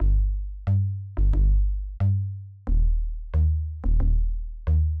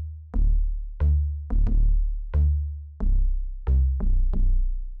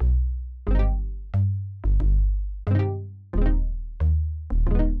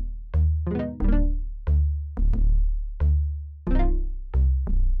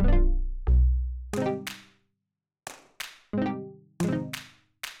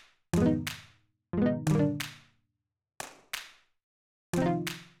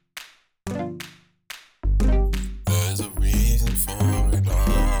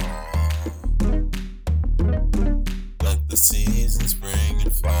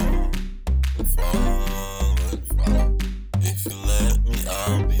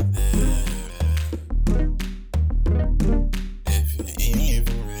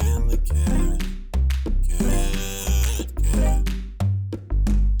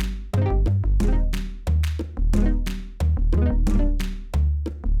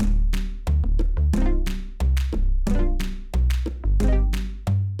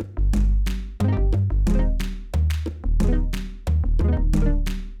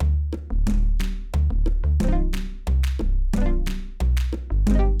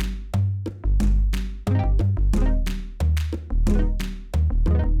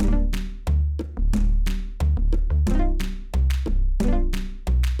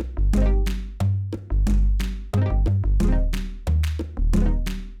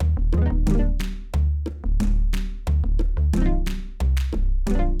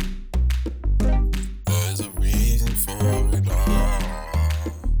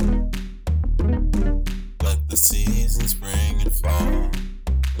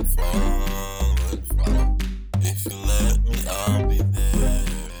fall and fall. If you let me, I'll be there.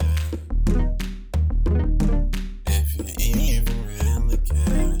 If you even really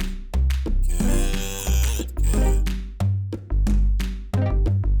care, care.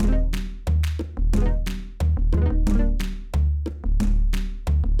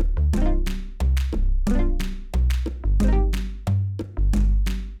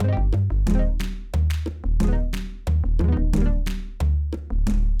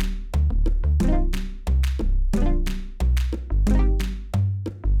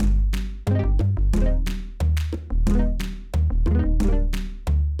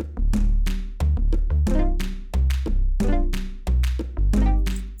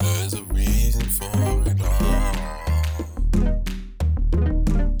 There's a reason for it all.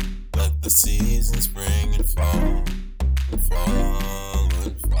 Let the seasons spring and fall, and fall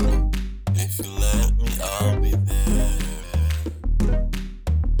and fall. If you let me, I'll be there.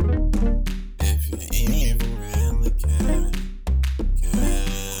 If you even